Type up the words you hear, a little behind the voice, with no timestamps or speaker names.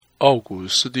奥古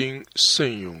斯丁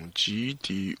圣咏集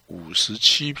第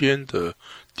57篇的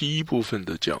第一部分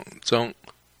的讲章。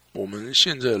我们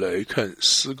现在来看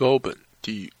思高本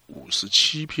第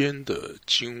57篇的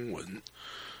经文。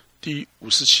第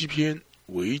57篇，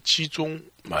危机中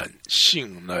满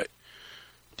信赖。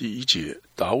第一节，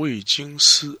达味经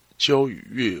师交与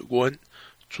月关，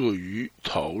坐于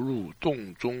逃入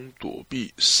洞中躲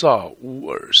避撒乌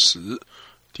尔时，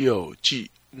吊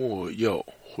祭莫要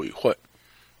毁坏。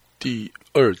第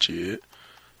二节，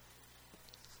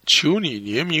求你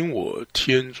怜悯我，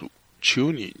天主，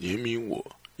求你怜悯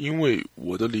我，因为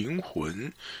我的灵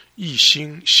魂一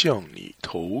心向你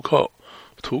投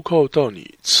靠到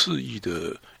你赐意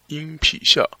的荫庇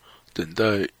下，等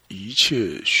待一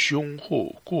切凶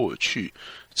祸过去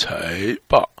才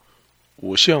罢。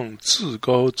我向至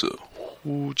高者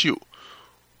呼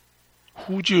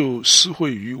救施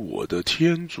惠于我的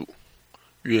天主，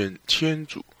愿天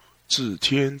主自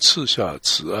天赐下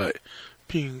慈爱，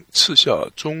并赐下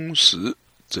忠实，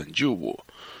拯救我，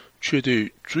却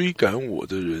对追赶我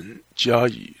的人加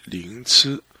以凌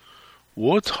迟。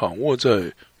我躺卧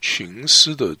在群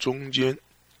狮的中间，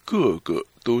个个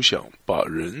都想把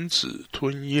人子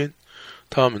吞咽。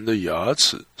他们的牙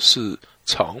齿是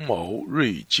长矛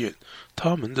锐剑，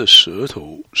他们的舌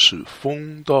头是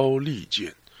锋刀利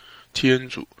剑。天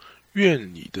主，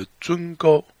愿你的尊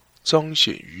高彰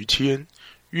显于天，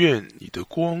愿你的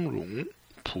光荣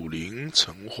普临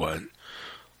尘寰。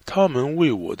他们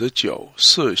为我的脚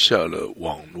设下了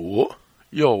网罗，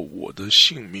要我的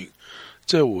性命，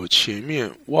在我前面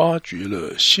挖掘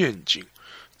了陷阱，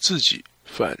自己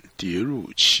反跌入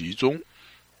其中。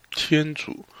天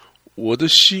主，我的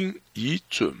心已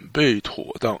准备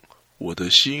妥当，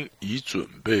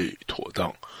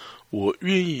我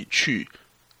愿意去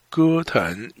歌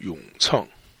坛咏唱。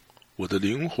我的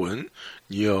灵魂，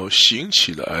你要醒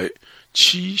起来，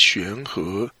七弦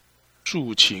和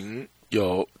竖琴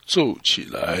要奏起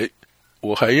来，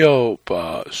我还要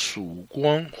把曙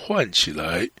光唤起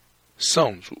来。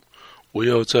上主，我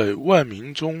要在万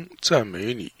民中赞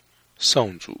美你。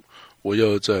上主，我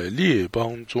要在列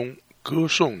邦中歌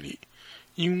颂你，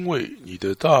因为你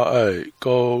的大爱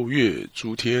高越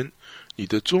诸天，你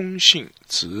的忠信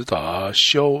直达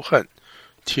霄汉。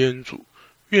天主，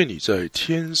愿你在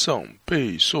天上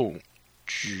备受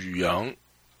举扬，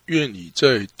愿你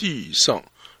在地上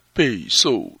备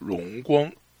受荣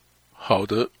光。好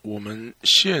的，我们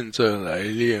现在来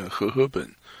念和合本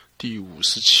第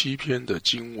57篇的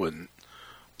经文。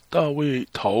大卫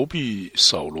逃避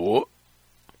扫罗，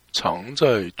藏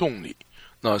在洞里。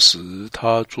那时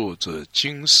他坐着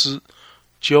经师，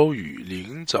交与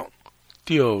灵长，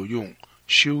调用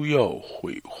休要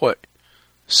毁坏。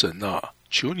神啊，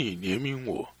求你怜悯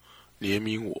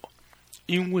我，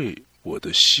因为我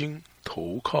的心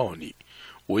投靠你。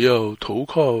我要投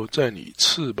靠在你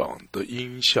翅膀的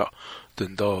荫下，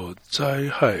等到灾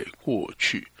害过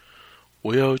去。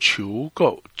我要求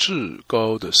告至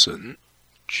高的神，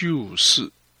就是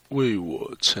为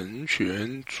我成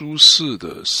全诸事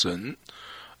的神。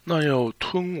那要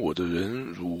吞我的人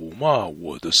辱骂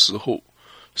我的时候，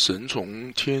神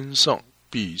从天上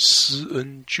必施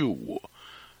恩救我，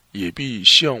也必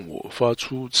向我发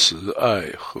出慈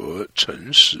爱和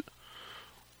诚实。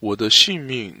我的性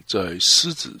命在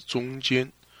狮子中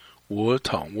间，我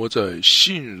躺卧在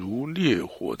性如烈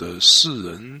火的世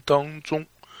人当中。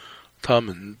他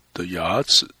们的牙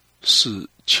齿是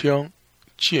枪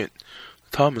剑，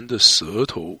他们的舌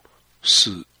头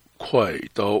是快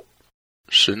刀。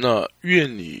神啊，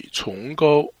愿你崇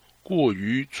高过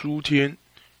于诸天，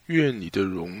愿你的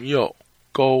荣耀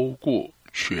高过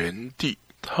全地。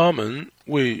他们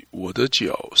为我的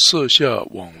脚设下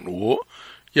网罗，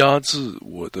压制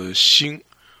我的心。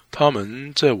他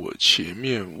们在我前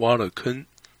面挖了坑，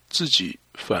自己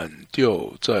反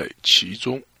掉在其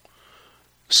中。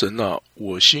神啊，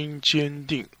我心坚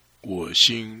定，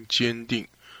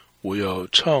我要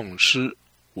唱诗，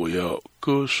我要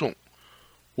歌颂。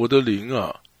我的灵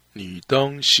啊，你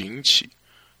当醒起；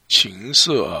琴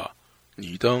瑟啊，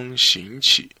你当醒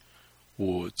起。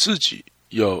我自己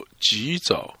要及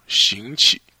早醒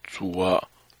起。主啊，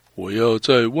我要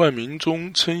在万民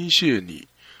中称谢你，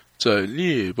在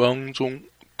列邦中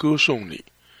歌颂你，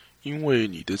因为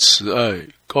你的慈爱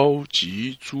高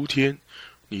及诸天，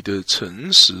你的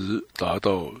诚实达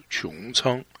到穹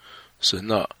苍。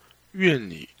神啊，愿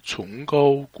你崇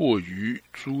高过于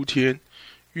诸天，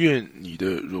愿你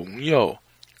的荣耀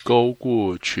高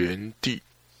过全地。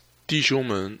弟兄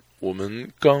们，我们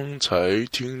刚才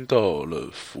听到了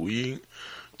福音，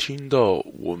听到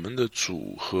我们的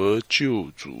主和救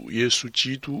主耶稣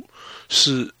基督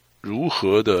是如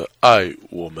何的爱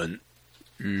我们。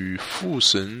与父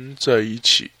神在一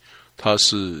起，他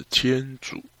是天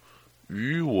主；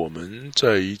与我们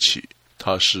在一起，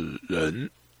他是人。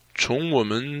从我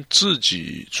们自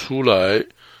己出来，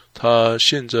他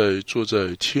现在坐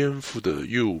在天父的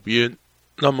右边。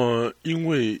那么因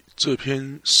为这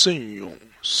篇圣咏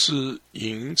是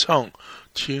吟唱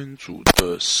天主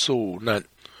的受难，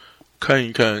看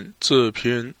一看这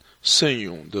篇圣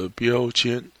咏的标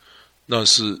签，那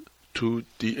是 to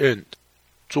the end，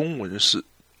 中文是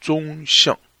终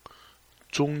向，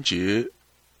终结，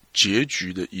结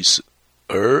局的意思。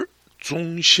而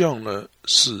终向呢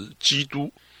是基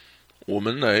督。我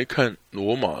们来看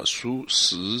罗马书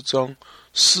10章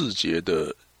4节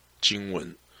的经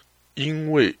文，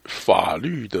因为法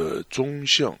律的终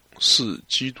向是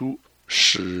基督，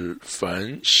使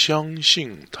凡相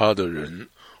信他的人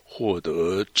获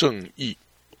得正义。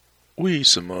为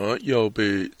什么要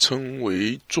被称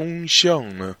为终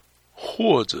向呢？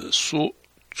或者说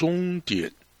终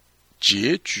点、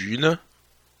结局呢？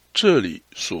这里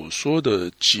所说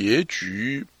的结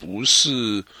局不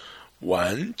是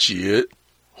完结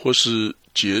或是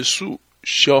结束、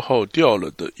消耗掉了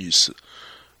的意思，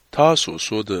他所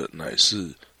说的乃是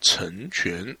成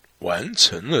全、完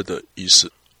成了的意思。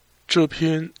这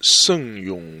篇圣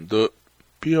咏的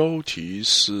标题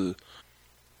是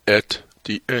At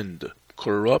the end,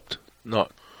 corrupt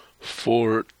not,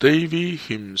 for David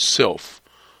himself,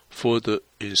 for the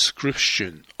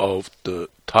inscription of the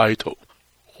title,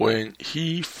 when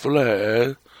he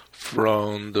fled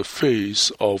from the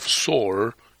face of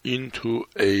Saul into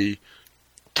a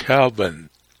cavern。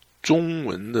 中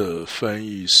文的翻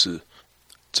译是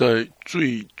在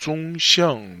最终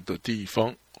向的地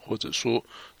方，或者说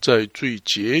在最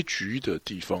结局的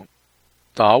地方。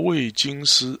达味金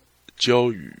丝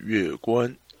交与月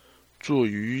关，坐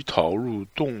于逃入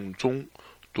洞中，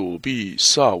躲避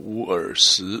撒乌尔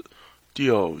时，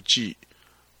吊祭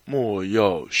莫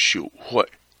要朽坏。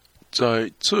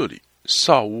在这里，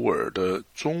撒乌尔的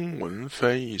中文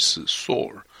翻译是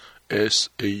Saul，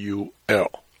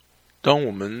 S-A-U-L。 当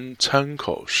我们参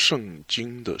考圣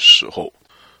经的时候，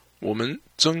我们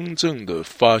真正的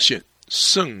发现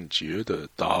圣洁的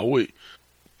达味，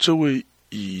这位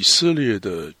以色列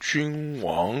的君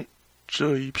王，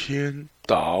这一篇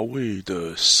达味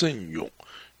的圣咏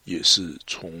也是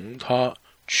从他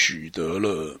取得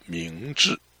了名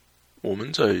字。我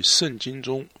们在圣经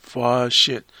中发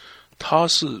现他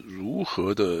是如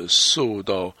何的受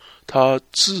到他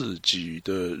自己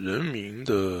的人民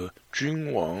的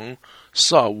君王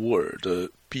撒乌尔的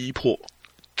逼迫。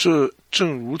这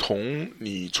正如同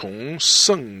你从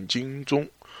圣经中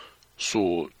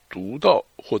所读到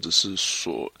或者是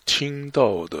所听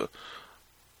到的，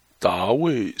达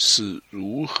味是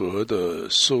如何的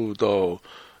受到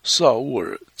撒乌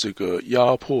尔这个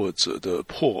压迫者的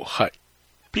迫害，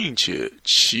并且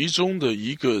其中的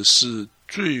一个是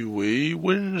最为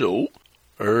温柔，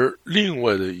而另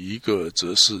外的一个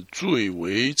则是最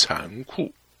为残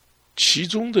酷。其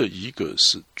中的一个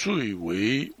是最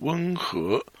为温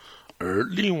和，而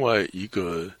另外一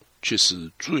个却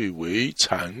是最为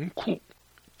残酷。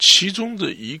其中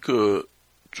的一个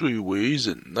最为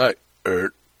忍耐，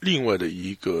而另外的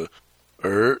一个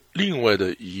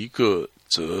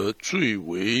则最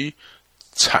为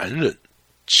残忍。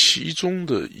其中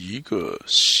的一个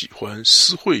喜欢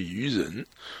施惠于人，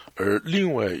而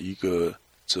另外一个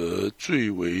则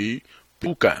最为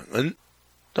不感恩。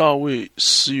大卫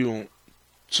是用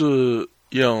这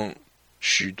样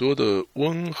许多的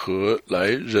温和来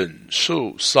忍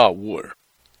受撒乌尔。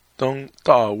当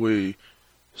大卫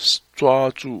抓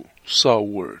住撒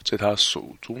乌尔在他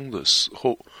手中的时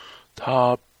候，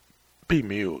他并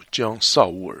没有将撒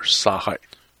乌尔杀害，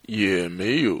也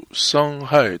没有伤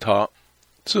害他。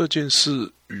这件事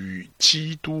与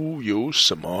基督有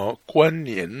什么关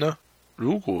联呢？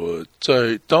如果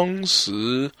在当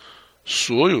时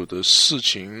所有的事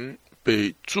情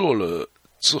被做了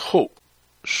之后，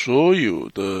所有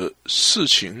的事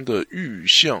情的预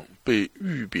象被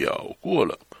预表过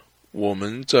了，我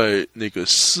们在那个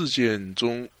事件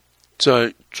中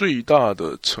在最大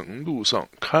的程度上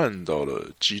看到了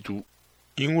基督。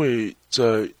因为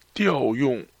在调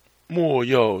用莫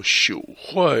要朽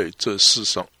坏这事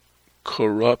上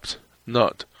corrupt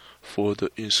not for the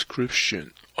inscription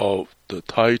of the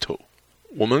title，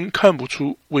 我们看不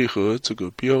出为何这个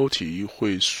标题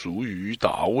会属于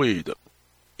达味的，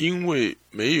因为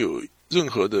没有任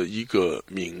何的一个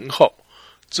名号。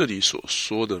这里所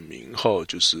说的名号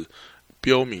就是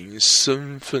标明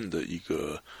身份的一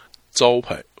个招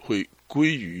牌，会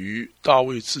归于大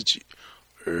卫自己。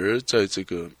而在这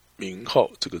个名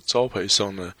号这个招牌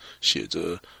上呢，写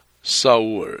着撒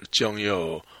乌尔将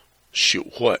要朽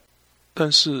坏。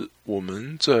但是我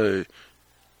们在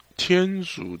天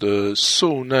主的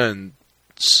受难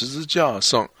十字架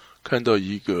上看到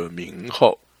一个名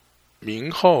号，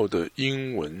名号的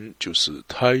英文就是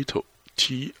title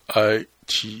T-I-T-L-E，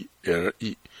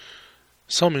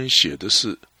 上面写的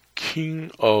是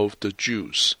King of the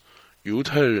Jews， 犹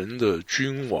太人的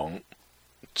君王。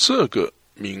这个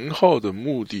名号的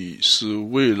目的是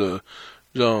为了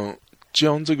让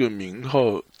将这个名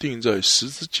号钉在十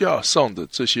字架上的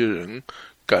这些人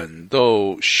感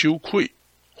到羞愧，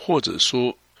或者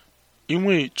说因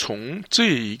为从这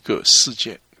一个事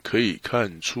件可以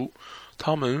看出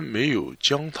他们没有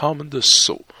将他们的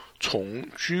手从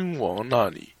君王那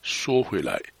里缩回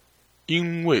来，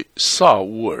因为撒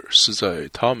乌尔是在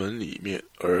他们里面，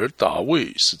而大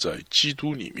卫是在基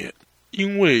督里面。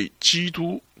因为基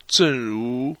督正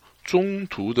如宗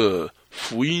徒的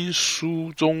福音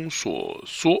书中所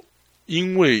说，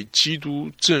因为基督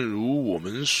正如我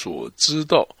们所知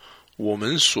道，我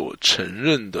们所承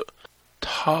认的，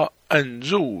他按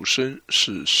肉身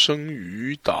是生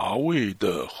于大卫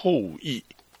的后裔，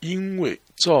因为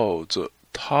照着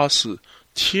他是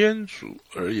天主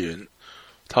而言，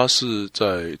他是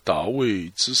在大卫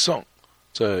之上，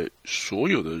在所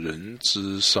有的人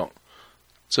之上，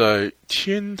在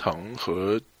天堂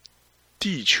和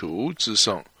地球之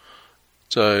上，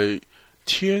在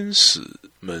天使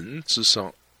们之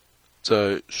上，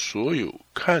在所有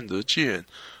看得见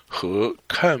和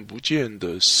看不见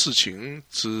的事情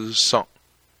之上。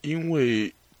因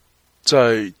为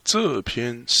在这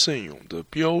篇圣咏的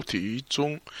标题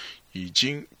中已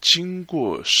经经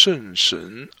过圣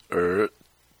神而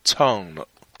唱了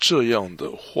这样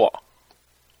的话，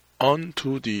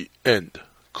 Unto the end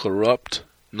corrupt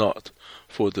not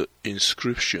for the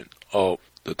inscription of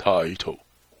the title。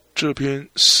 这篇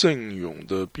圣咏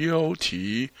的标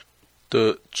题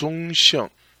的终向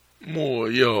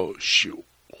莫要朽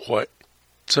坏。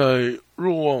在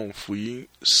若望福音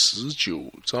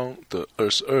19章的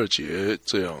22节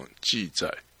这样记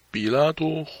载，比拉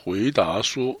多回答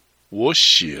说，我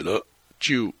写了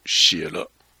就写了。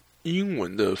英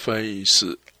文的翻译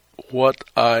是 What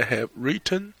I have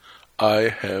written, I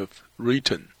have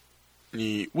written。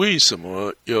 你为什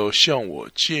么要向我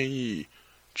建议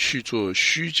去做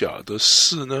虚假的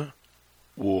事呢？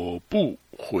我不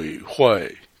毁坏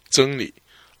真理，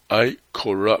 I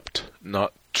corrupt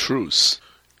not truth。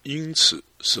 因此，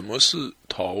什么是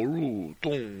逃入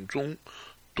洞中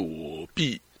躲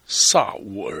避撒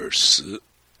乌尔时，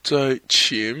在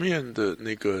前面的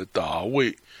那个大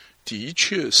卫的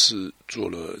确是做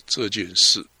了这件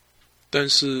事，但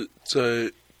是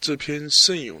在这篇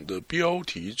圣咏的标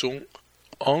题中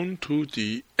Unto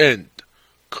the end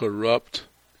corrupt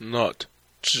not，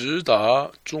 直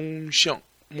达终向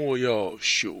莫要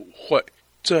朽坏，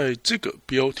在这个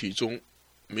标题中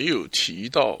没有提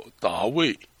到大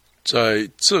卫，在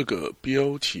这个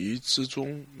标题之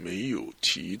中没有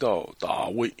提到大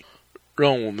卫。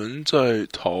让我们在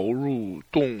逃入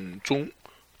洞中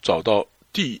找到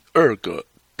第二个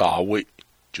大卫，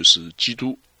就是基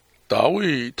督。大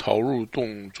卫逃入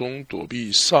洞中躲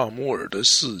避撒母耳的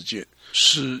事件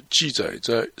是记载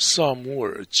在撒母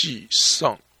耳记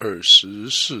上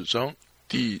24章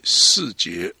第4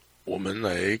节。我们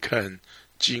来看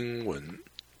经文，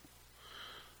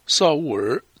撒乌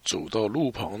耳走到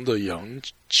路旁的羊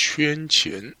圈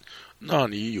前，那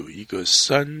里有一个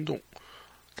山洞，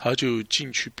他就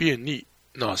进去便溺。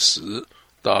那时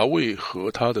大卫和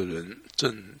他的人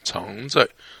正藏在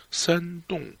山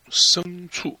洞深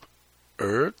处，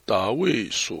而大卫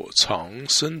所藏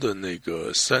身的那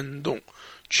个山洞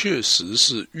确实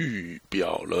是预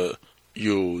表了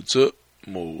有着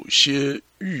某些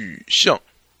预象。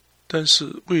但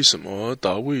是为什么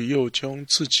大卫要将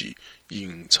自己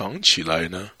隐藏起来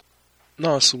呢？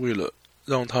那是为了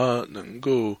让他能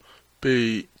够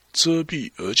被遮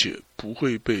蔽，而且不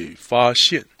会被发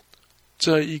现。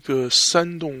在一个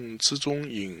山洞之中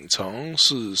隐藏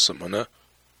是什么呢？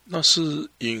那是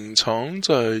隐藏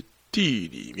在地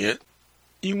里面，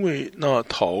因为那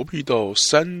逃避到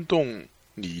山洞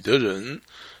里的人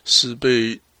是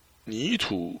被泥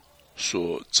土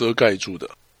所遮盖住的，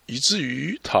以至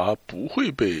于他不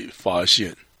会被发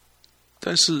现。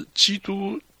但是基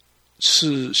督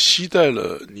是携带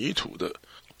了泥土的，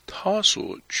他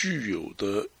所具有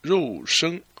的肉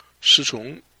身是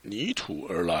从泥土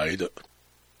而来的，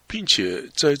并且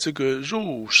在这个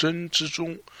肉身之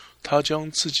中，他将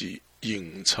自己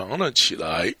隐藏了起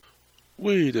来，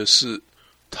为的是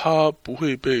他不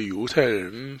会被犹太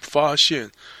人发现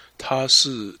他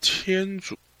是天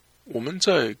主。我们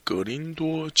在哥林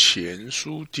多前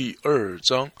书第2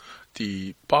章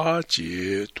第8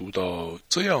节读到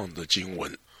这样的经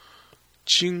文：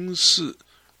今世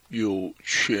有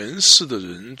权势的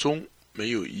人中，没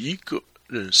有一个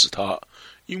认识他，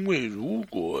因为如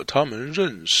果他们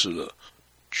认识了，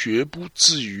绝不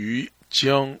至于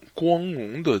将光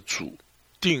荣的主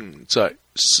钉在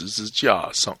十字架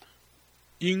上。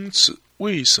因此，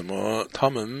为什么他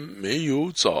们没有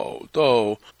找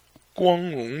到光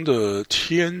荣的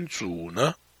天主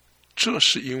呢？这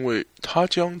是因为他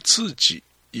将自己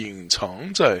隐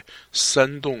藏在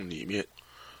山洞里面，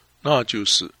那就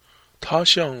是他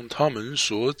向他们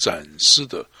所展示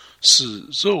的是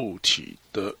肉体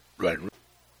的软弱，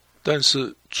但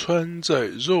是穿在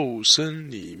肉身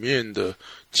里面的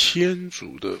天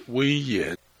主的威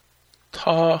严，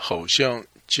他好像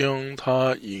将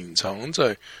它隐藏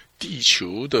在地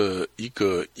球的一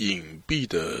个隐蔽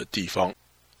的地方。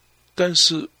但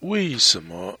是为什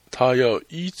么他要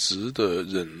一直的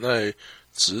忍耐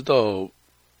直到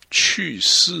去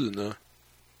世呢？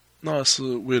那是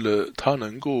为了他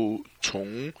能够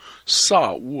从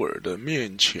萨乌尔的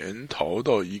面前逃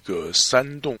到一个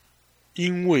山洞，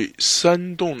因为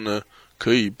山洞呢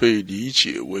可以被理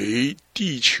解为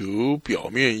地球表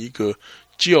面一个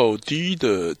较低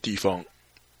的地方，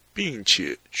并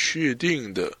且确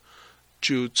定的，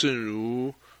就正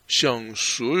如向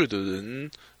所有的人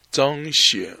彰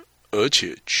显而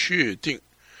且确定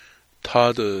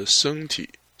他的身体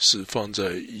是放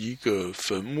在一个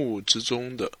坟墓之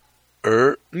中的，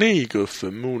而那个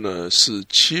坟墓呢是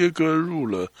切割入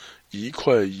了一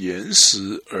块岩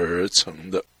石而成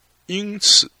的，因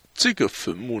此这个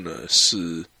坟墓呢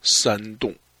是山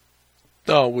洞。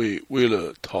大卫为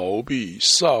了逃避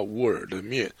萨乌尔的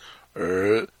面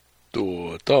而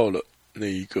躲到了那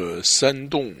一个山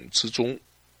洞之中，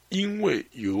因为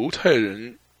犹太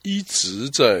人一直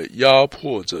在压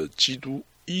迫着基督，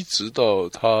一直到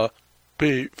他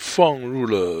被放入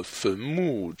了坟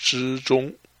墓之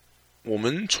中。我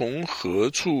们从何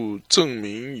处证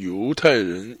明犹太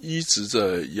人一直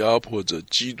在压迫着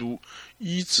基督，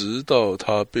一直到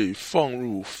他被放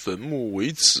入坟墓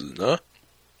为止呢？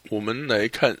我们来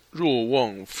看若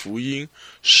望福音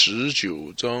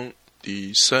19章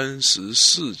第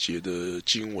34节的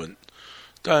经文。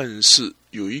但是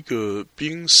有一个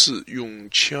兵士用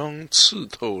枪刺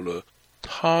透了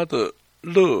他的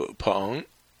肋旁，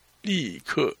立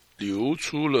刻流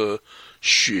出了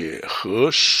血和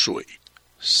水，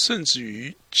甚至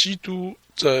于基督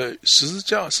在十字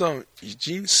架上已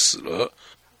经死了，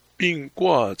并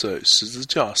挂在十字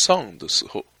架上的时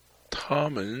候，他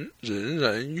们仍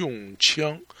然用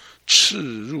枪刺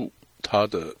入他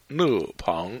的肋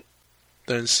旁。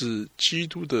但是基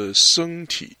督的身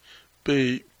体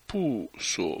被布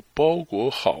所包裹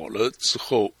好了之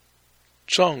后，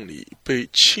葬礼被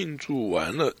庆祝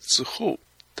完了之后，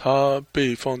他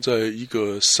被放在一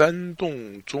个山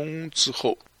洞中之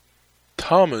后，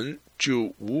他们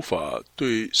就无法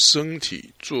对身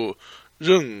体做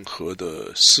任何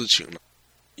的事情了。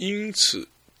因此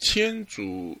天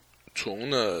主从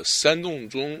那山洞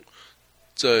中，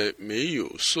在没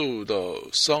有受到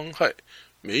伤害、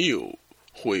没有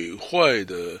毁坏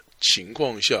的情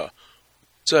况下，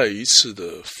再一次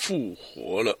的复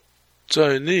活了。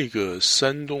在那个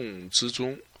山洞之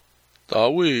中，大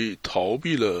卫逃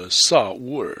避了萨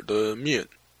乌尔的面，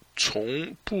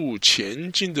从不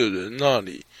前进的人那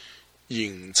里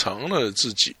隐藏了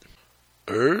自己，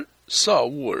而萨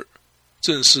乌尔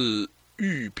正是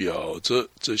预表着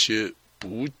这些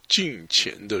不敬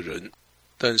虔的人，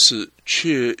但是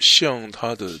却向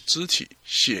他的肢体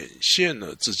显现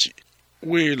了自己。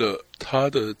为了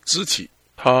他的肢体，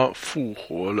他复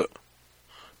活了，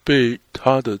被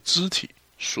他的肢体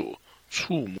所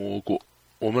触摸过。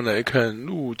我们来看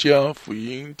路加福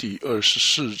音第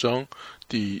24章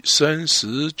第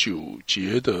39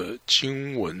节的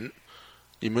经文：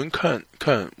你们看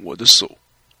看我的手，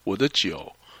我的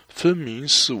脚，分明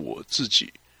是我自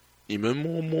己。你们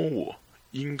摸摸我，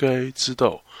应该知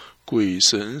道鬼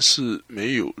神是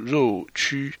没有肉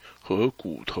躯和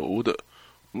骨头的，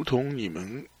如同你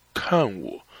们看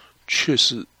我却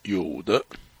是有的，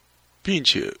并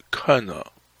且看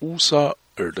了乌撒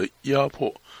尔的压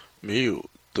迫没有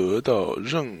得到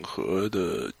任何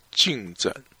的进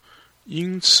展。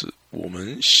因此我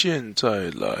们现在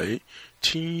来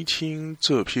听一听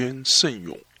这篇圣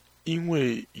咏，因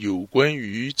为有关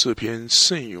于这篇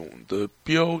圣咏的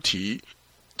标题，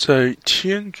在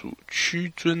天主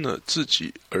屈尊了自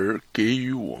己而给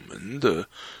予我们的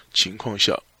情况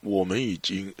下，我们已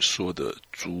经说得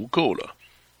足够了。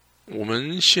我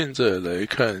们现在来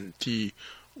看第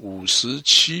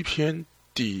57篇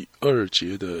第2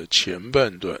节的前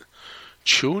半段：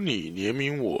求你怜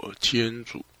悯我，天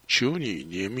主，求你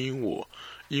怜悯我，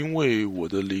因为我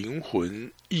的灵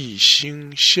魂一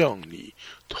心向你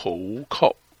投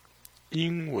靠。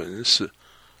英文是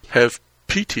Have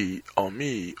pity on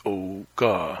me, O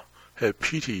God, have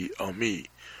pity on me,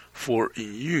 for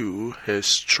in you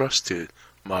has trusted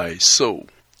my soul.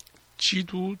 基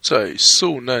督在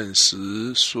受难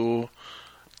时说，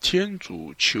天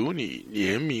主求你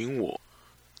怜悯我。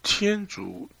天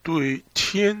主对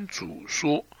天主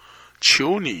说，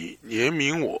求你怜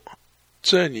悯我。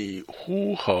在你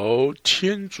呼号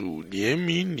天主怜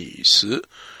悯你时，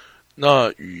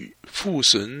那与父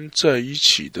神在一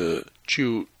起的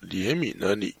就怜悯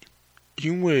了你，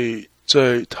因为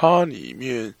在他里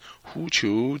面呼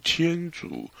求天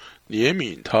主怜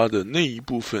悯他的那一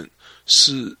部分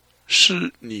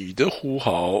是你的呼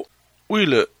号，为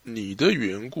了你的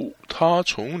缘故，他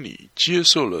从你接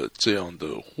受了这样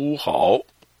的呼号，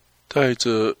带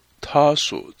着他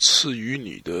所赐予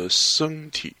你的身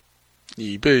体，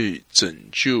你被拯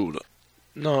救了。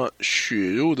那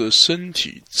血肉的身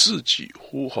体自己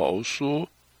呼号说，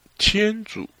天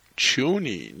主求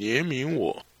你怜悯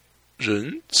我。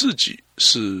人自己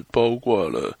是包括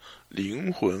了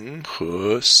灵魂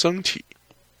和身体，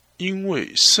因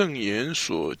为圣言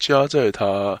所加在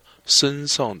他身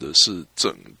上的是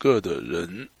整个的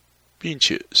人，并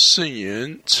且圣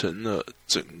言成了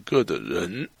整个的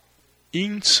人。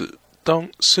因此当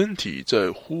身体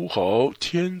在呼号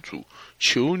天主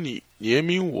求你怜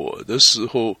悯我的时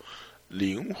候，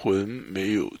灵魂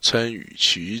没有参与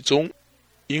其中，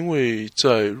因为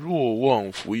在若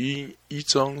望福音1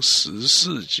章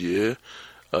14节，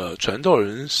传道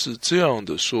人是这样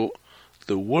的说，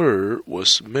 The Word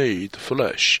was made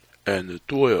flesh and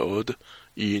dwelled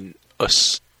in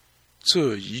us。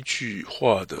 这一句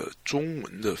话的中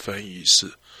文的翻译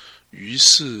是，于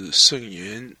是圣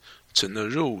言成了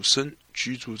肉身，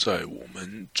居住在我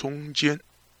们中间。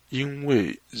因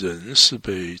为人是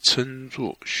被称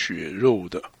作血肉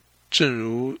的，正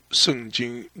如圣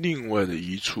经另外的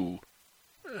一处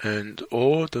And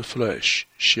all the flesh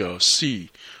shall see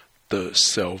the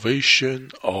salvation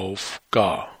of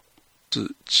God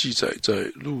是记载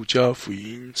在路加福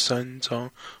音3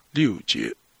章6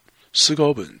节。思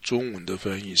高本中文的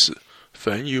翻译是，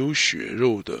凡有血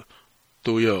肉的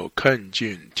都要看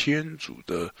见天主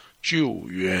的救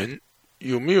援。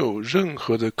有没有任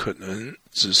何的可能，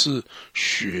只是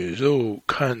血肉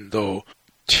看到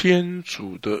天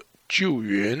主的救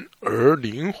援，而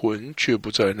灵魂却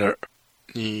不在那儿？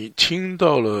你听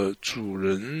到了主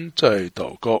人在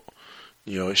祷告，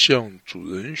你要向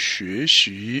主人学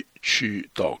习去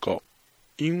祷告，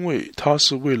因为他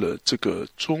是为了这个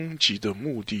终极的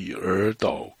目的而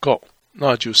祷告，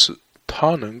那就是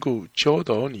他能够教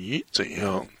导你怎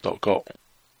样祷告。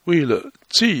为了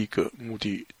这个目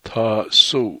的他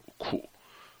受苦，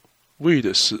为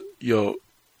的是要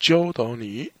教导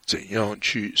你怎样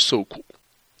去受苦。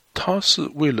他是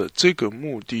为了这个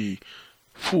目的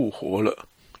复活了，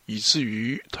以至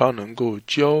于他能够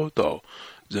教导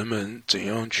人们怎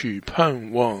样去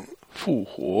盼望复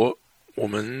活。我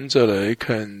们再来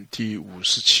看第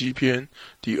57篇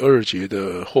第2节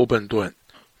的后半段，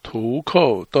投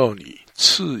靠到你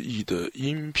赐意的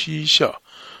荫披下，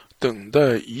等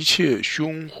待一切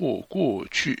凶祸过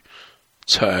去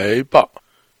才罢。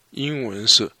英文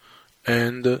是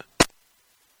And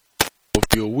of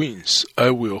your wings I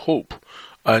will hope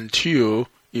until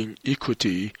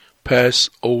iniquity pass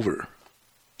over.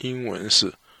 英文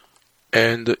是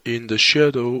And in the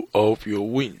shadow of your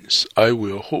wings I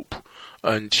will hope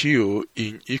until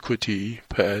iniquity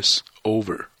pass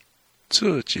over.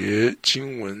 这节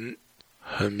经文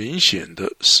很明显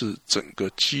的是整个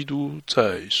基督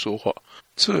在说话，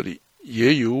这里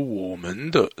也有我们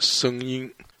的声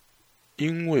音，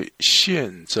因为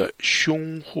现在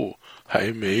凶祸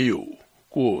还没有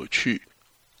过去，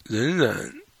仍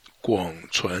然广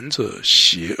传着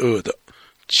邪恶的，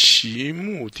其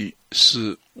目的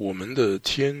是我们的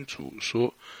天主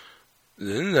说，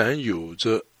仍然有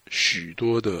着许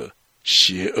多的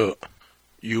邪恶，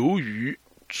由于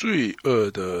罪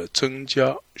恶的增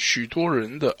加，许多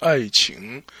人的爱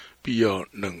情必要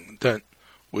冷淡，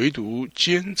唯独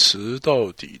坚持到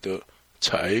底的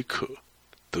才可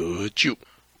得救。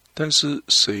但是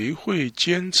谁会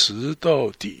坚持到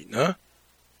底呢？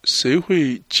谁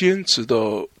会坚持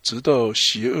到直到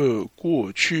邪恶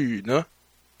过去呢？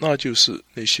那就是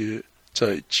那些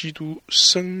在基督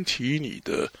身体里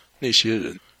的那些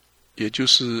人，也就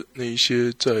是那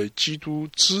些在基督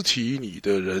肢体里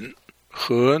的人，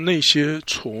和那些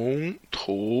从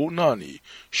头那里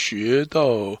学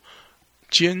到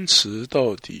坚持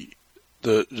到底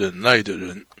的忍耐的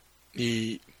人。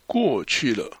你过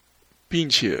去了，并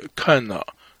且看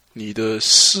你的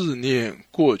思念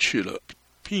过去了，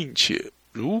并且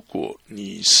如果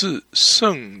你是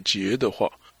圣洁的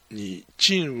话，你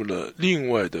进入了另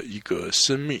外的一个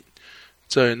生命，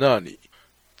在那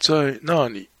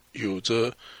里有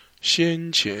着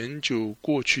先前就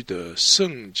过去的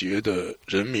圣洁的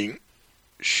人民，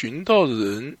寻道的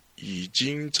人已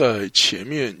经在前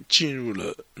面进入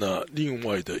了那另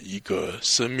外的一个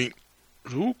生命。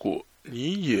如果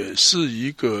你也是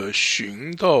一个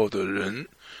寻道的人，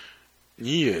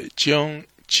你也将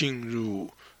进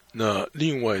入那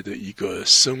另外的一个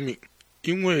生命，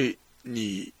因为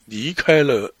你离开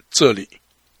了这里。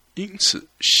因此，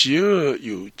邪恶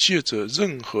有借着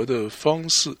任何的方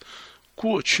式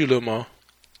过去了吗？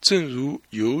正如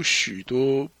有许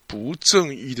多不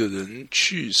正义的人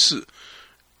去世，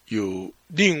有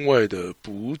另外的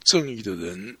不正义的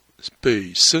人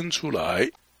被生出来，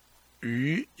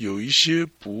与有一些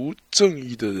不正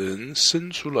义的人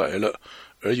生出来了，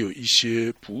而有一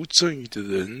些不正义的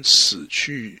人死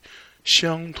去，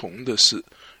相同的是，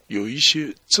有一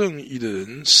些正义的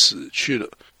人死去了，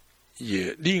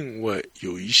也另外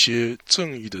有一些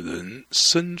正义的人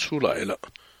生出来了，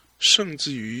甚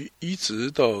至于一直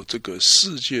到这个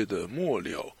世界的末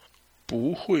了，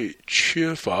不会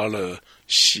缺乏了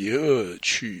邪恶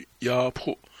去压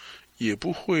迫，也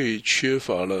不会缺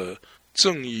乏了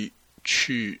正义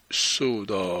去受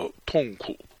到痛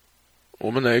苦。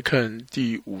我们来看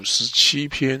第57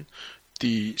篇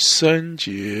第3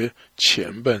节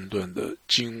前半段的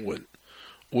经文。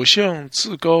我向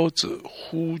至高者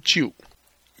呼救，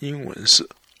英文是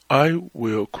I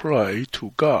will cry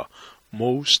to God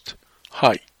Most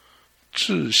High。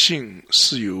 自信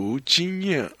是由经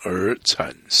验而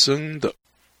产生的。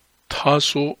他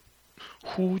说，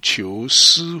呼求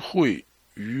施惠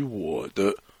于我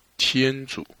的天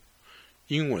主，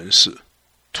英文是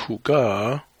To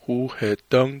God who had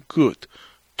done good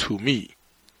to me。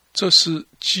 这是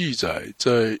记载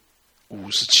在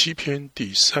57篇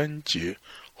第3节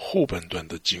后半段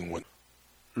的经文。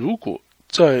如果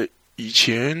在以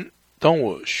前当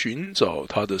我寻找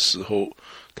他的时候，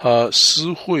他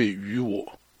施惠于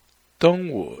我，当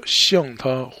我向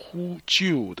他呼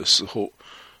救的时候，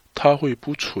他会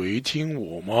不垂听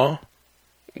我吗？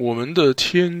我们的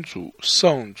天主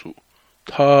上主，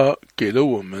他给了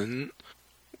我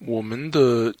们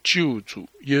的救主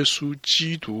耶稣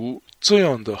基督这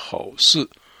样的好事，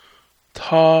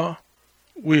他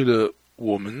为了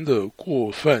我们的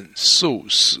过犯受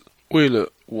死，为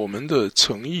了我们的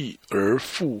诚意而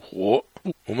复活。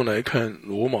我们来看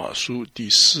罗马书第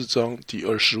4章第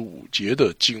25节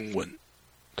的经文。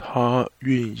他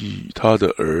愿意他的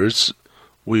儿子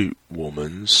为我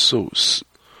们受死，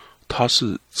他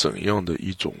是怎样的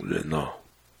一种人啊？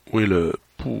为了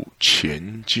不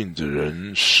前进的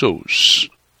人受死，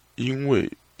因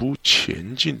为不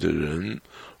前进的人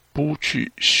不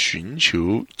去寻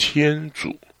求天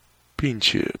主，并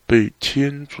且被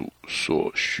天主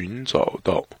所寻找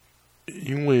到，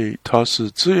因为他是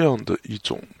这样的一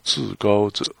种至高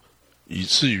者，以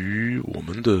至于我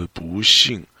们的不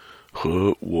幸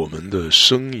和我们的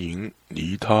呻吟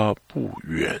离他不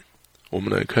远。我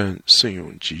们来看圣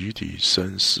咏集第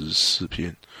34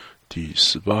篇第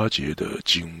18节的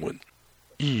经文。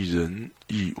义人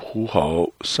一呼号，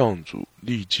上主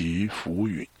立即俯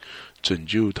允，拯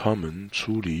救他们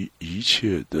出离一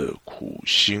切的苦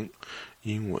心。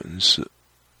英文是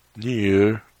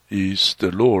Near is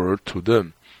the Lord to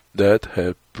them that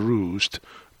have bruised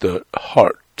the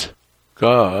heart,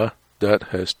 God that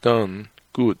has done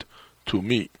good to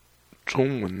me。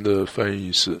 中文的翻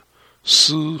译是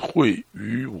施惠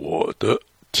于我的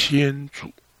天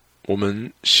主。我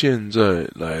们现在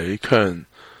来看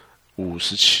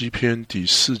57篇第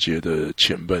4节的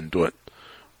前半段。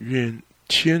愿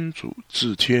天主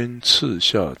自天赐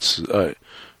下慈爱，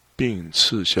并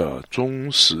赐下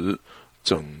忠实，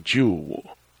拯救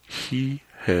我。 He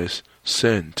has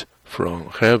sent from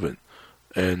heaven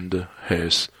and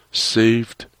has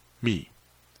saved me。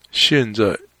 现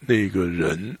在那个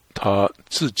人他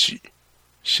自己，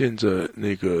现在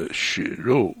那个血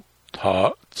肉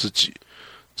他自己，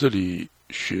这里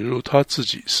血肉他自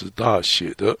己是大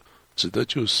写的，指的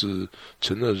就是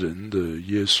成了人的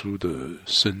耶稣的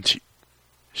身体。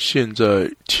现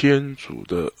在天主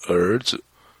的儿子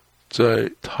在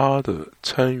他的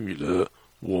参与了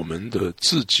我们的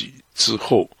自己之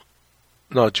后，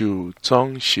那就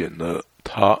彰显了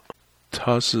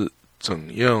他是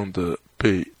怎样的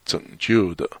被拯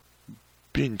救的，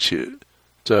并且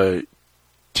在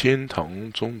天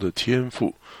堂中的天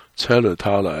父差了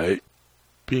他来，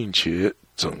并且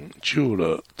拯救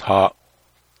了他。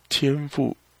天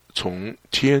父从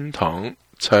天堂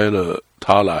差了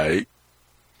他来，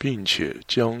并且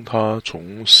将他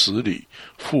从死里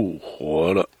复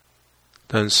活了。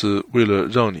但是为了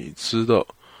让你知道，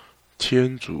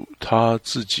天主他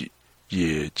自己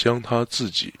也将他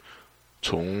自己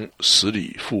从死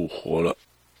里复活了，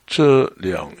这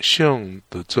两项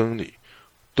的真理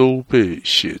都被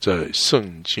写在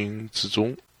圣经之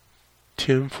中。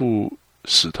天父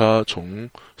使他从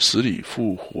死里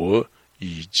复活，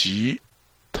以及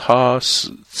他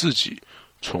使自己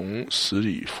从死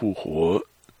里复活，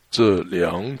这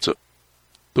两者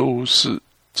都是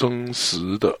真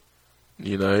实的。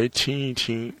你来听一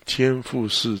听天父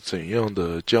是怎样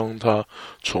的将他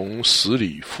从死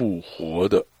里复活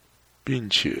的，并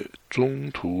且中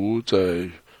途在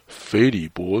腓立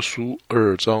伯书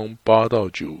2章8到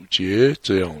9节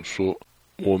这样说。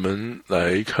我们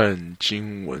来看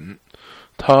经文，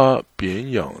他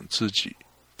贬养自己，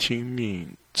听命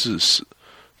至死，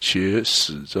且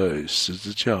死在十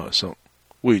字架上。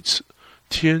为此，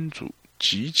天主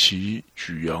极其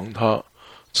举扬他，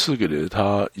赐给了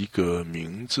他一个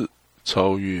名字，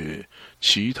超越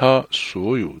其他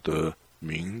所有的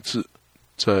名字。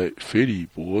在腓立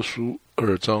伯书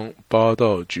2章8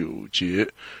到9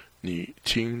节，你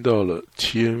听到了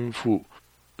天父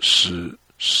使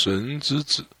神之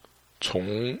子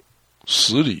从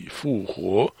死里复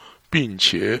活，并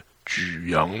且举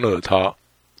扬了他。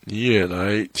你也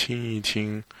来听一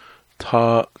听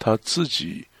他自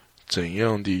己怎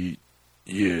样的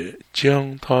也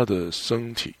将他的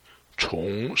身体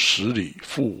从死里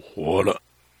复活了。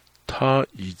他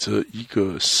以着一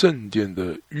个圣殿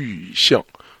的预象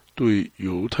对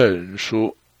犹太人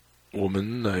说。我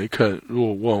们来看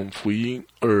若望福音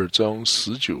2章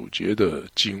19节的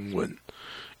经文，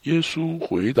耶稣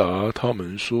回答他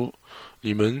们说，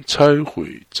你们拆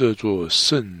毁这座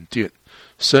圣殿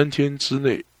，3天之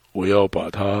内我要把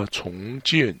它重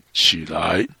建起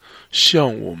来，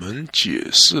向我们解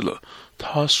释了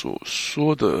他所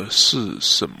说的是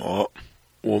什么。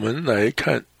我们来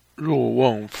看若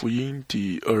望福音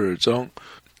第2章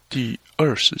第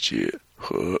20节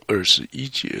和21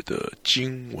节的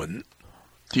经文。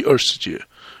第20节，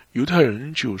犹太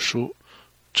人就说，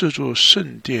这座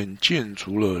圣殿建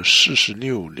筑了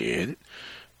46年，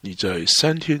你在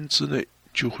3天之内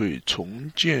就会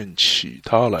重建起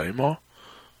它来吗？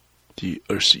第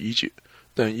21节，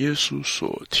但耶稣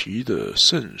所提的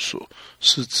圣所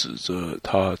是指着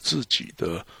他自己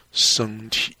的身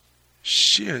体。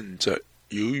现在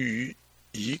由于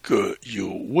一个有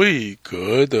位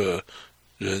格的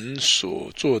人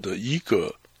所做的一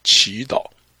个祈祷，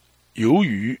由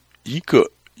于一个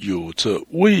有着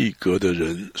位格的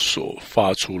人所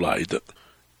发出来的，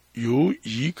由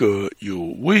一个有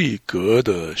位格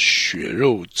的血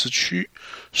肉之躯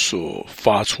所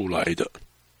发出来的。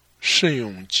圣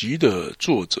咏集的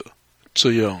作者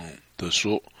这样的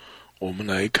说，我们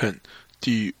来看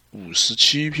第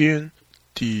57篇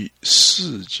第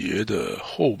4节的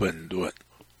后半段，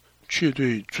却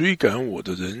对追赶我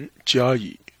的人加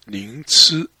以凌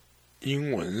迟。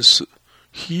英文是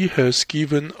He has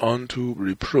given unto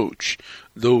reproach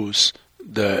those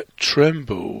that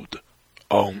trembled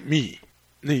on me。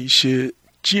 那些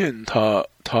见他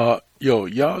要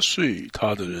压碎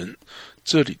他的人，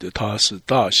这里的他是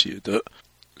大写的，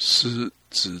是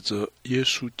指着耶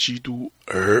稣基督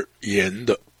而言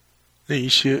的。那一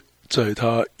些在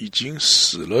他已经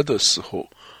死了的时候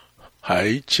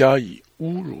还加以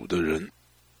侮辱的人，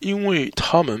因为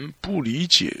他们不理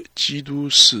解基督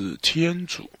是天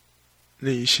主。那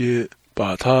一些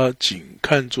把他仅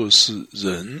看作是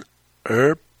人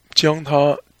而将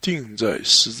他钉在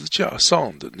十字架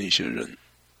上的那些人，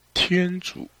天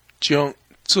主将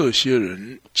这些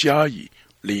人加以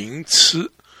凌迟。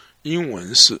英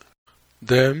文是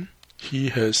Then he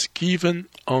has given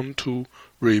unto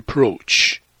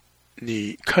reproach。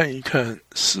 你看一看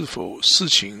是否事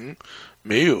情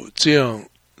没有这样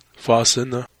发生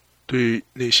呢？对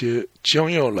那些将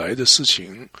要来的事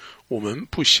情我们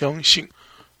不相信，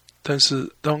但是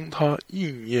当它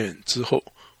应验之后，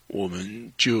我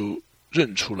们就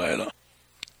认出来了。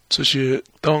这些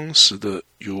当时的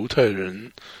犹太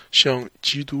人向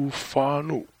基督发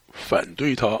怒，反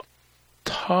对他，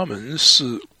他们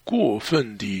是过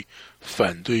分地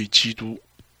反对基督。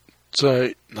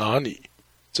在哪里？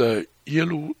在耶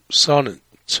路撒冷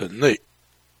城内，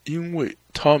因为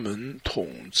他们统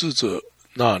治着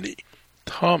那里，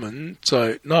他们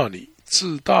在那里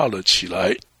自大了起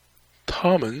来，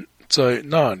他们在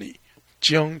那里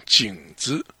将颈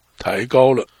子抬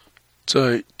高了。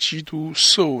在基督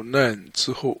受难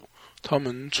之后，他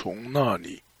们从那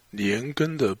里连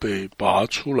根的被拔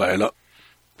出来了，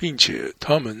并且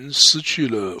他们失去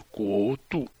了国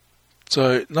度。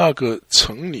在那个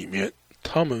城里面，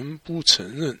他们不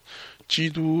承认基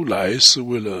督来是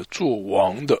为了做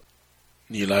王的。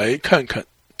你来看看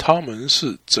他们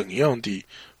是怎样地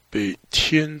被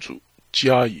天主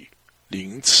加以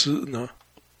凌迟呢？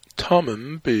他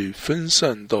们被分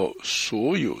散到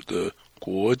所有的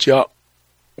国家，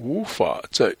无法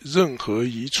在任何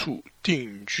一处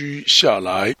定居下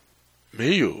来，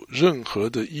没有任何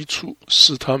的一处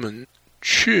是他们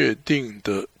确定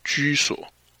的居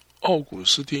所。奥古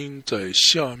斯丁在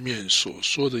下面所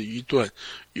说的一段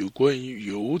有关于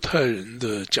犹太人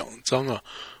的讲章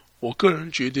我个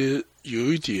人觉得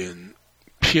有一点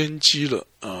偏激了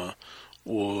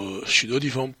我许多地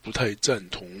方不太赞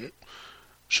同。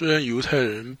虽然犹太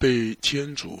人被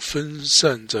天主分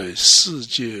散在世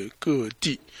界各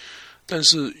地，但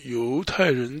是犹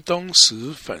太人当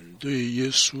时反对耶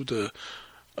稣的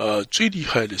最厉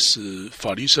害的是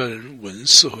法利赛人、文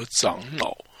士和长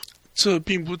老。这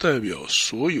并不代表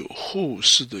所有后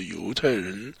世的犹太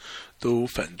人都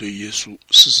反对耶稣。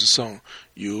事实上，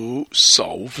有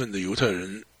少部分的犹太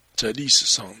人在历史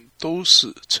上都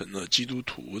是成了基督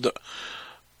徒的，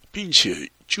并且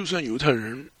就算犹太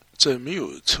人在没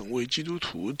有成为基督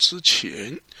徒之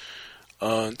前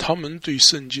他们对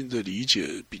圣经的理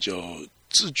解比较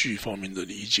字句方面的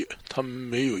理解，他们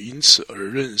没有因此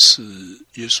而认识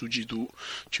耶稣基督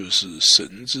就是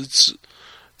神之子。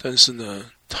但是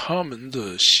呢，他们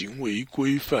的行为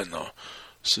规范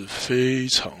是非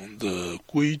常的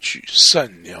规矩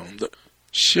善良的。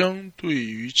相对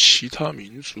于其他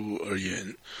民族而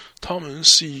言，他们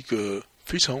是一个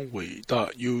非常伟大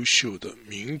优秀的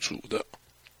民族的。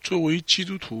作为基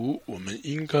督徒，我们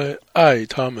应该爱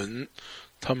他们，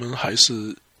他们还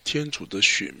是天主的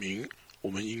选民，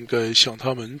我们应该向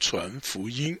他们传福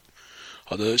音。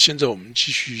好的，现在我们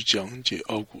继续讲解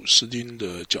奥古斯丁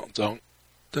的讲章。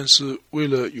但是为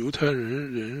了犹太人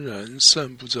仍然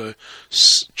散布在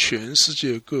全世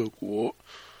界各国，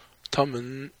他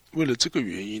们为了这个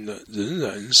原因呢，仍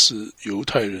然是犹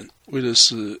太人。为的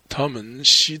是他们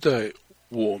携带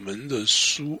我们的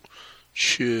书，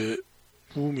却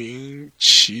不明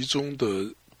其中的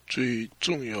最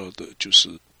重要的就是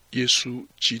耶稣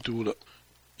基督了。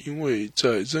因为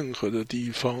在任何的地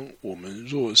方，我们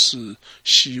若是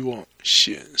希望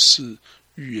显示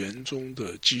预言中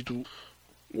的基督，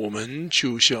我们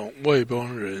就向外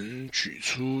邦人举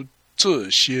出这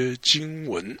些经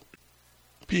文，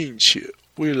并且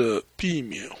为了避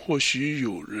免或许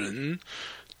有人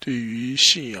对于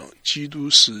信仰基督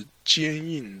是坚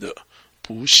硬的、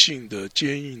不信的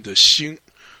坚硬的心，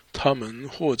他们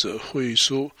或者会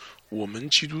说我们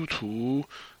基督徒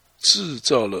制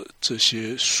造了这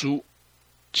些书，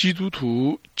基督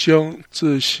徒将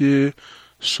这些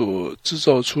所制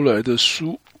造出来的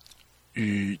书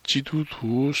与基督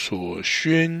徒所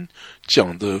宣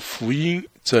讲的福音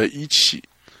在一起。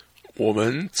我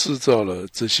们制造了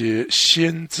这些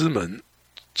先知们，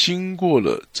经过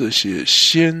了这些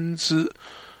先知，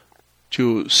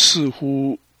就似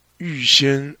乎预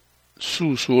先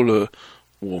诉说了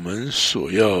我们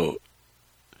所要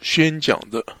宣讲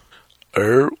的，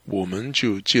而我们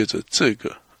就借着这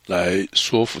个来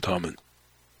说服他们，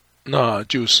那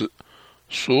就是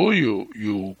所有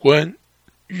有关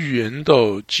预言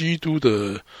到基督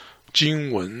的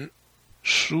经文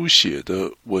书写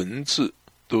的文字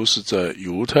都是在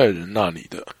犹太人那里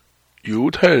的。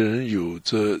犹太人有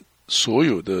着所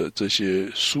有的这些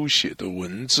书写的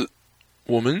文字，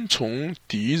我们从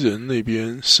敌人那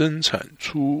边生产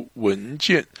出文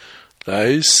件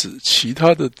来使其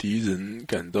他的敌人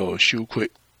感到羞愧。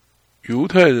犹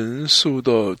太人受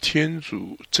到天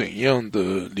主怎样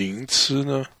的凌迟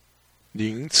呢？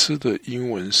凌迟的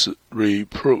英文是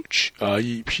reproach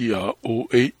R-E-P-R-O-A-C-H。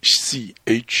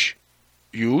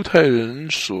 犹太人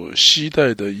所携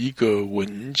带的一个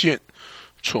文件，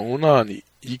从那里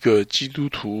一个基督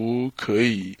徒可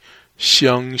以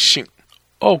相信。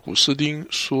奥古斯丁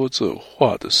说这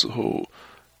话的时候，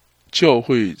教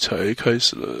会才开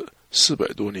始了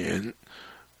400多年，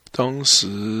当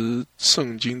时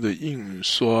圣经的印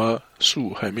刷术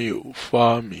还没有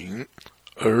发明，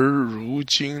而如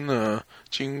今呢，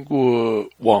经过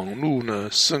网络呢，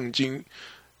圣经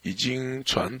已经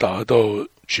传达到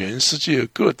全世界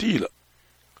各地了。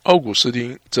奥古斯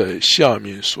丁在下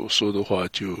面所说的话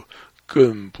就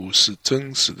更不是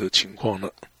真实的情况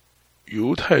了。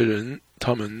犹太人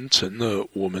他们成了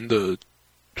我们的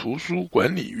图书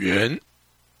管理员，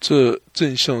这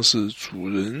正像是主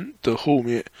人的后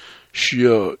面需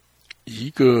要一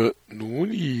个奴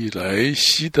隶来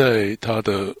携带他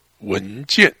的文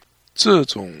件。这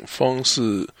种方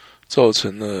式造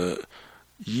成了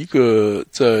一个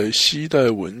在携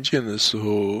带文件的时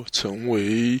候成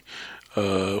为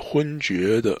昏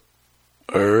厥的，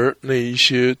而那一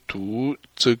些读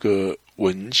这个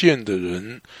文件的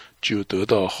人就得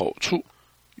到好处。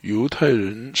犹太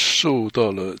人受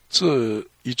到了这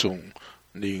一种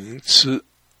凌迟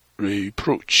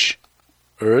reproach，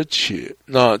 而且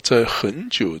那在很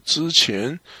久之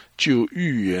前就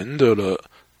预言的了，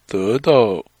得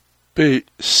到被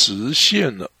实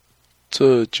现了。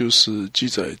这就是记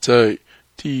载在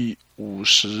第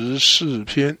54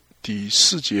篇第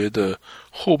4节的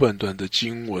后半段的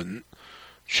经文，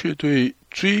却对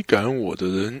追赶我的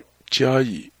人加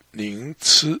以凌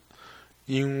迟。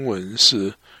英文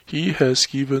是 He has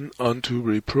given unto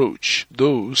reproach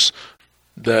those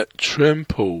that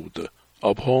trampled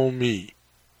upon me。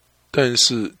 但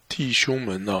是弟兄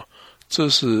们啊，这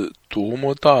是多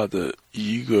么大的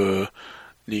一个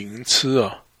凌迟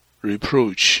啊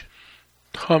reproach。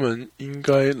 他们应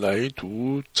该来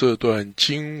读这段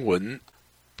经文，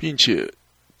并且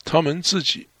他们自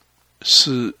己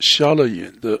是瞎了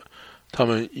眼的，他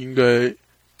们应该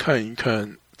看一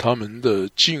看他们的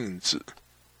镜子。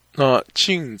那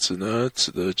镜子呢，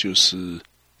指的就是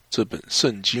这本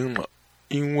圣经了，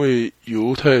因为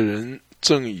犹太人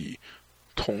正以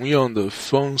同样的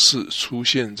方式出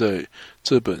现在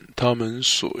这本他们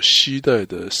所期待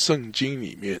的圣经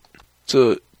里面。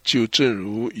这就正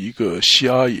如一个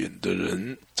瞎眼的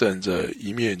人站在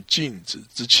一面镜子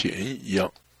之前一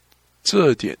样，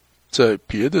这点在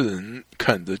别的人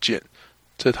看得见，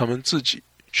在他们自己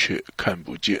却看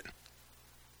不见。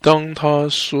当他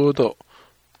说到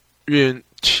愿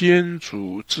天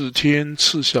主自天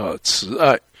赐下慈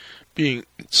爱，并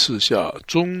赐下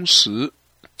忠实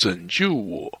拯救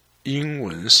我，英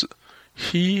文是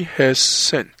He has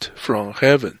sent from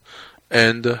heaven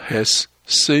and has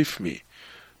saved me。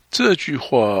 这句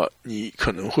话你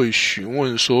可能会询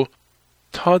问说，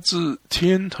他自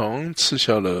天堂赐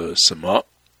下了什么？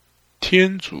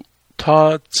天主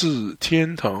他自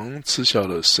天堂赐下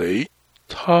了谁？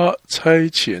他差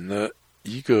遣了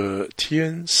一个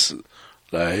天使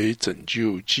来拯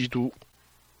救基督，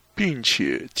并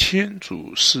且天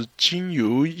主是经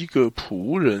由一个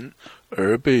仆人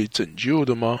而被拯救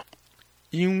的吗？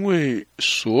因为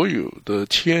所有的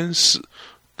天使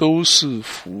都是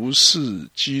服侍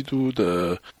基督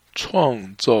的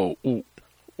创造物，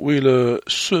为了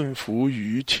顺服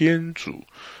于天主，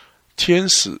天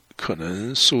使可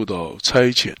能受到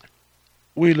差遣；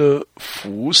为了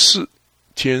服侍，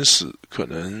天使可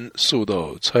能受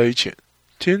到差遣。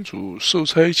天主受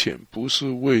差遣不是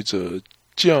为着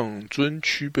降尊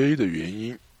屈卑的原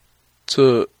因，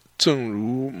这正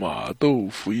如马窦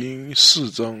福音4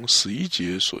章11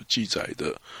节所记载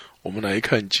的。我们来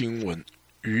看经文，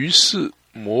于是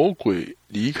魔鬼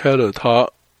离开了他，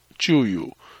就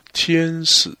有天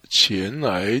使前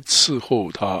来伺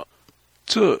候他。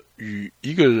这与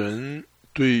一个人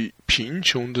对贫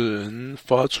穷的人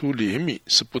发出怜悯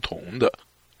是不同的，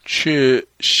却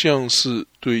像是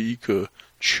对一个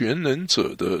全能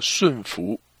者的顺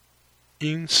服。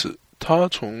因此他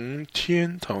从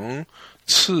天堂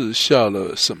赐下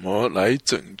了什么来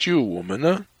拯救我们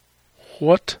呢？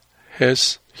 What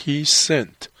has he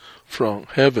sent from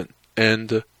heaven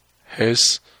and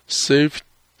has saved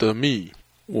me？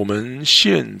 我们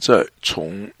现在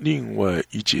从另外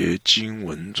一节经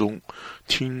文中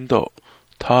听到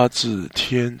他自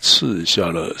天赐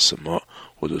下了什么，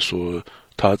或者说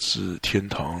他自天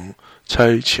堂差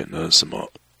遣了什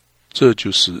么。这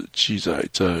就是记载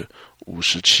在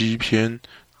57篇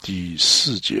第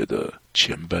4节的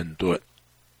前半段。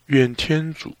愿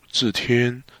天主自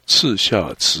天赐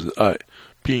下慈爱，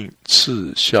并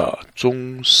赐下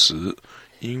忠实，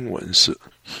英文是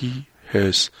He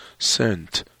has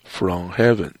sent from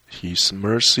heaven his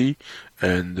mercy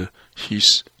and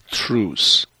his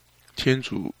truth。 天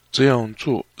主这样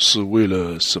做是为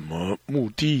了什么目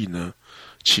的呢？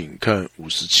请看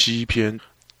57篇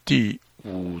第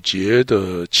5节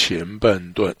的前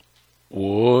半段。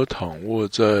我躺卧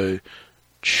在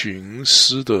群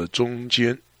尸的中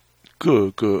间，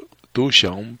个个都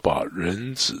想把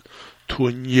人子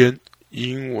吞咽，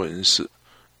英文是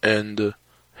and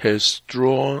has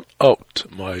drawn out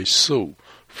my soul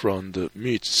from the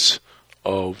midst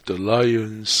of the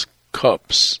lion's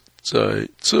cubs。 在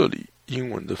这里英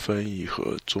文的翻译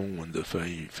和中文的翻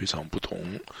译非常不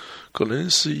同，可能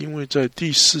是因为在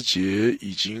第4节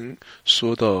已经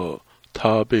说到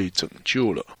他被拯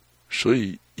救了，所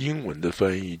以英文的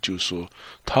翻译就说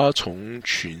他从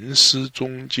群尸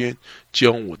中间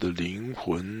将我的灵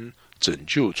魂拯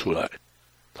救出来。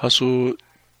他说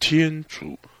天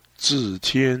主自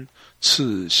天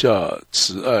赐下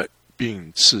慈爱，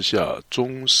并赐下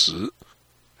忠实，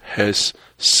 has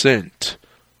sent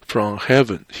from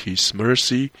heaven His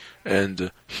mercy and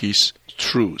His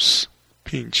truth，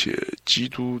 并且基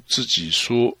督自己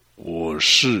说我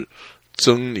是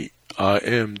真理 I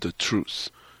am the truth，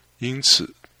 因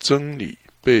此真理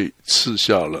被赐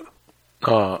下了，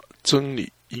那真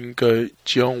理应该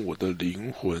将我的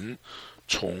灵魂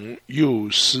从幼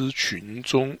狮群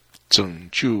中拯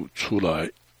救出来。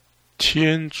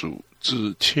天主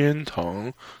自天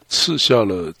堂赐下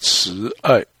了慈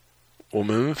爱，我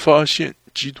们发现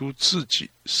基督自己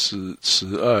是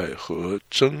慈爱和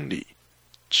真理。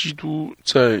基督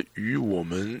在与我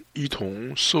们一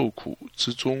同受苦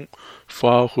之中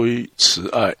发挥慈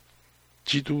爱，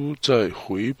基督在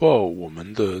回报我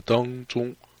们的当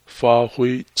中发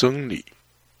挥真理。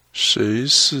谁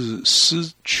是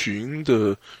狮群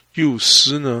的幼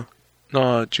狮呢？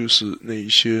那就是那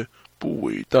些不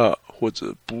伟大或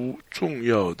者不重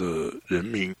要的人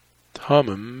民，他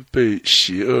们被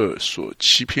邪恶所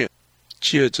欺骗，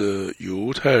借着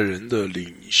犹太人的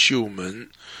领袖们，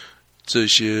这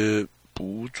些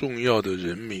不重要的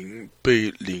人民被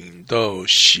领到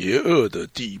邪恶的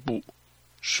地步，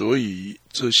所以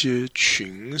这些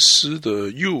群狮的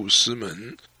幼狮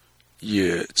们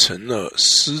也成了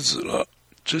狮子了。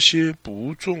这些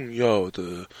不重要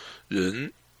的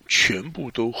人全部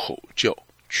都吼叫，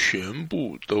全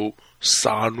部都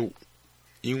杀戮，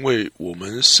因为我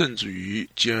们甚至于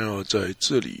将要在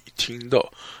这里听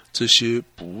到这些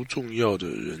不重要的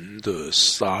人的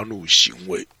杀戮行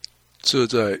为。这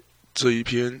在这一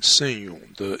篇圣咏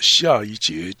的下一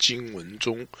节经文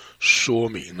中说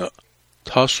明了。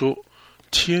他说，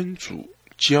天主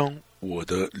将我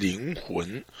的灵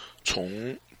魂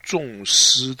从众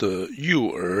狮的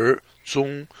幼儿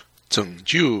中拯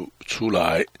救出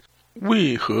来。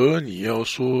为何你要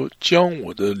说将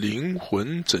我的灵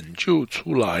魂拯救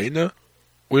出来呢？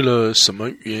为了什么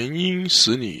原因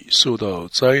使你受到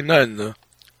灾难呢？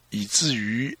以至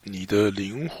于你的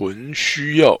灵魂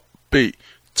需要被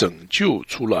拯救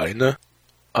出来呢？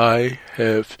 I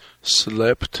have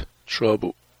slept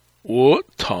trouble， 我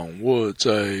躺卧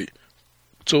在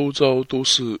周遭都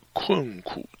是困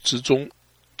苦之中。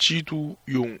基督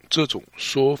用这种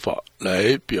说法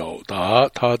来表达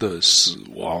他的死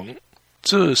亡，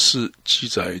这是记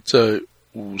载在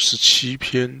57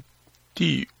篇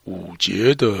第5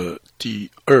节的第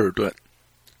2段。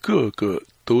个个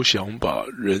都想把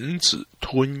人子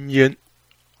吞咽。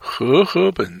和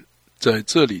合本在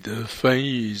这里的翻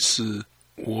译是，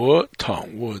我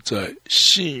躺卧在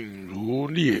性如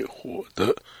烈火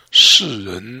的世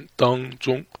人当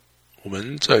中。我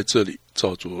们在这里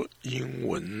照着英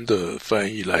文的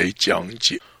翻译来讲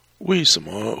解，为什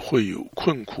么会有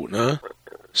困苦呢？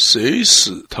谁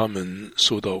使他们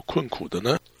受到困苦的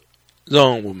呢？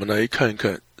让我们来看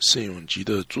看圣咏集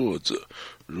的作者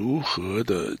如何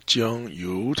的将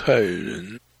犹太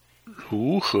人，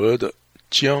如何的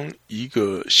将一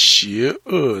个邪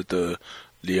恶的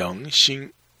良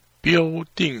心标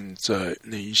定在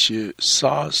那一些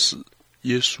杀死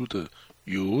耶稣的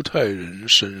犹太人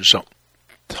身上。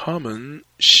他们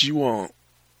希望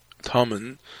他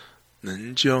们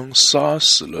能将杀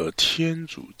死了天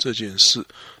主这件事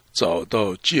找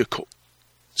到借口，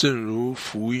正如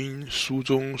福音书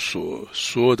中所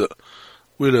说的，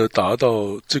为了达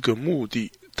到这个目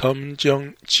的，他们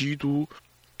将基督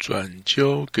转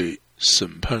交给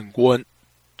审判官，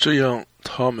这样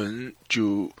他们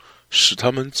就使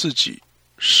他们自己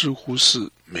似乎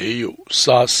是没有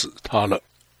杀死他了。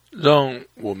让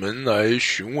我们来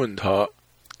询问他，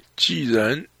既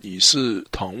然你是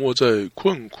躺卧在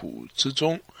困苦之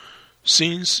中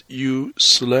 ，since you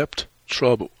slept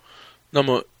trouble， 那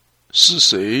么是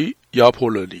谁压迫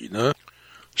了你呢？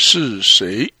是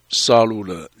谁杀戮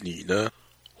了你呢？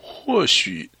或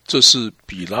许这是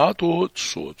比拉多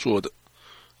所做的，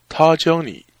他将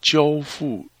你交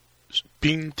付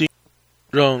兵丁，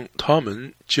让他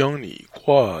们将你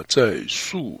挂在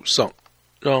树上，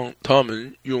让他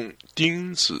们用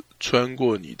钉子穿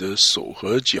过你的手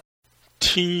和脚。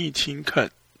听一听看，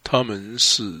他们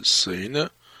是谁呢？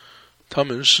他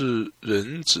们是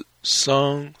人子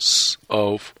Sons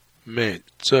of Man，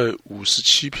 在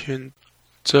57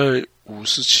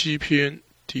篇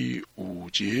第5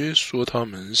节说他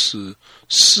们是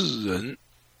世人。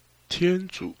天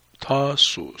主他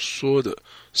所说的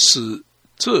是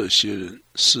这些人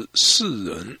是世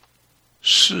人，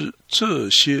是这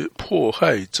些迫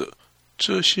害者，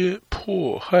这些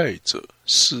迫害者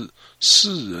是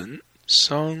世人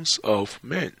Sons of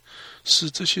Man， 是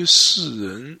这些世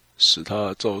人使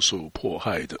他遭受迫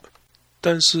害的。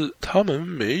但是他们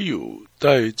没有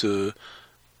带着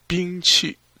兵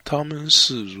器，他们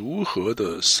是如何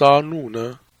的杀戮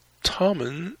呢？他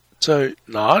们在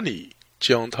哪里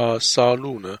将他杀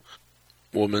戮呢？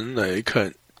我们来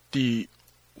看第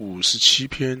57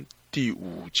篇第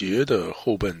5节的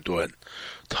后半段，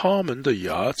他们的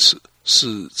牙齿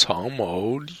是长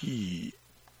矛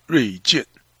锐剑，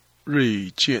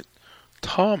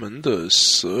他们的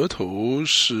舌头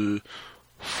是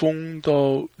锋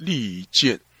刀利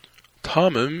剑，他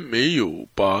们没有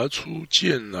拔出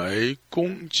剑来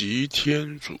攻击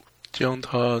天主，将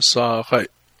他杀害。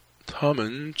他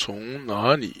们从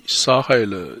哪里杀害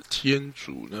了天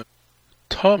主呢？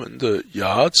他们的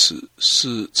牙齿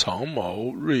是长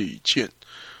矛锐剑，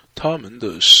他们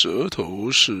的舌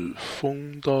头是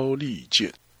锋刀利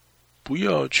剑。不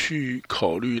要去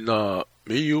考虑那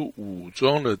没有武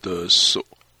装了的手，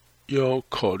要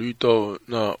考虑到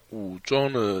那武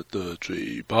装了的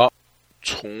嘴巴，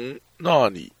从那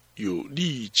里有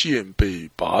利剑被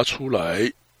拔出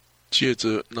来，借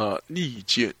着那利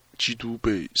剑，基督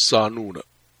被杀戮了。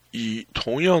以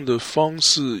同样的方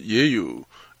式，也有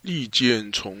利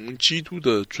剑从基督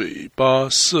的嘴巴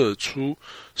射出，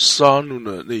杀戮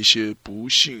了那些不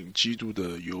信基督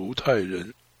的犹太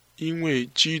人。因为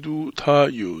基督他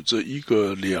有着一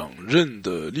个两刃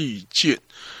的利剑，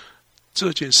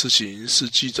这件事情是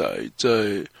记载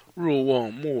在若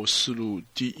望默示录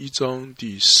第1章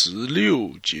第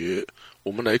16节。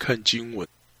我们来看经文，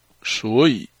所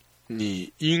以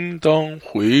你应当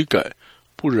悔改，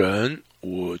不然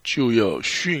我就要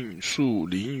迅速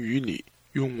临于你，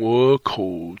用我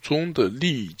口中的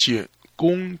利剑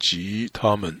攻击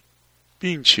他们，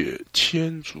并且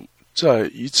天主再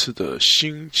一次的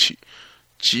兴起，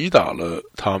击打了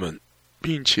他们，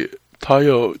并且他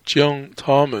要将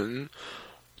他们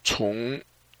从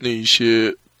那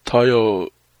些他要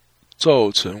造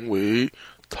成为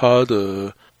他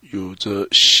的有着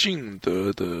信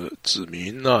德的子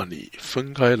民那里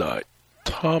分开来。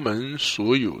他们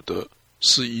所有的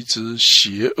是一支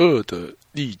邪恶的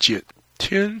利剑，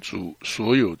天主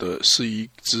所有的是一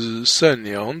支善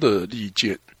良的利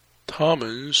剑。他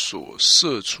们所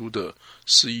射出的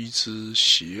是一支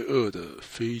邪恶的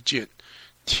飞剑，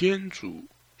天主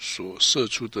所射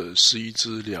出的是一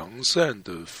支良善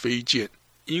的飞剑。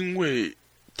因为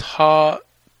他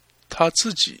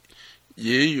自己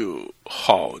也有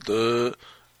好的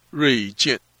锐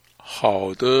剑，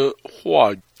好的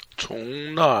话语，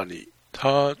从那里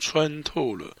他穿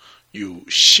透了有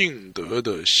信德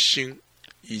的心，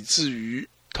以至于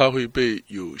他会被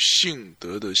有信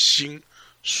德的心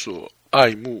所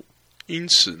爱慕。因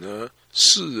此呢，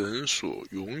世人所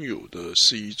拥有的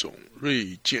是一种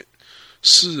锐剑，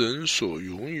世人所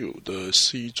拥有的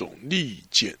是一种利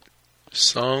剑。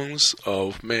 Sons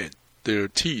of men, their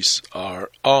teeth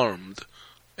are armed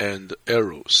and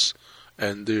arrows,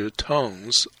 and their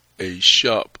tongues a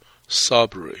sharp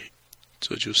sabre。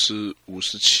 这就是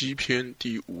57篇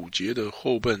第5节的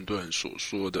后半段所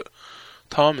说的，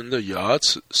他们的牙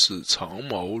齿是长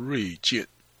矛锐剑，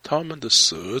他们的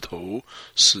舌头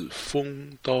是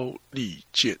锋刀利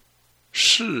剑。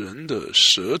世人的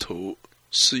舌头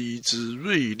是一支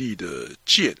锐利的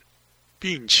剑，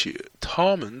并且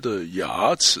他们的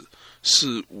牙齿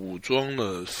是武装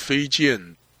了飞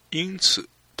剑，因此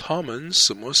他们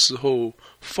什么时候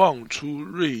放出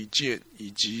锐剑以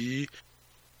及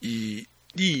以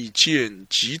利剑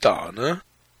击打呢？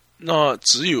那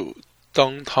只有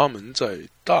当他们在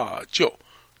大叫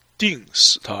钉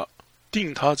死他，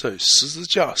钉他在十字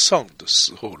架上的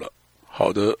时候了。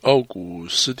好的，奥古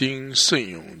斯丁圣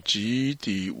咏集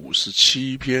第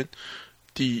57篇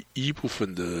第1部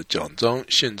分的讲章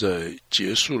现在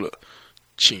结束了，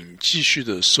请继续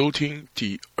的收听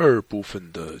第2部分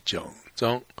的讲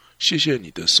章。谢谢你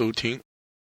的收听。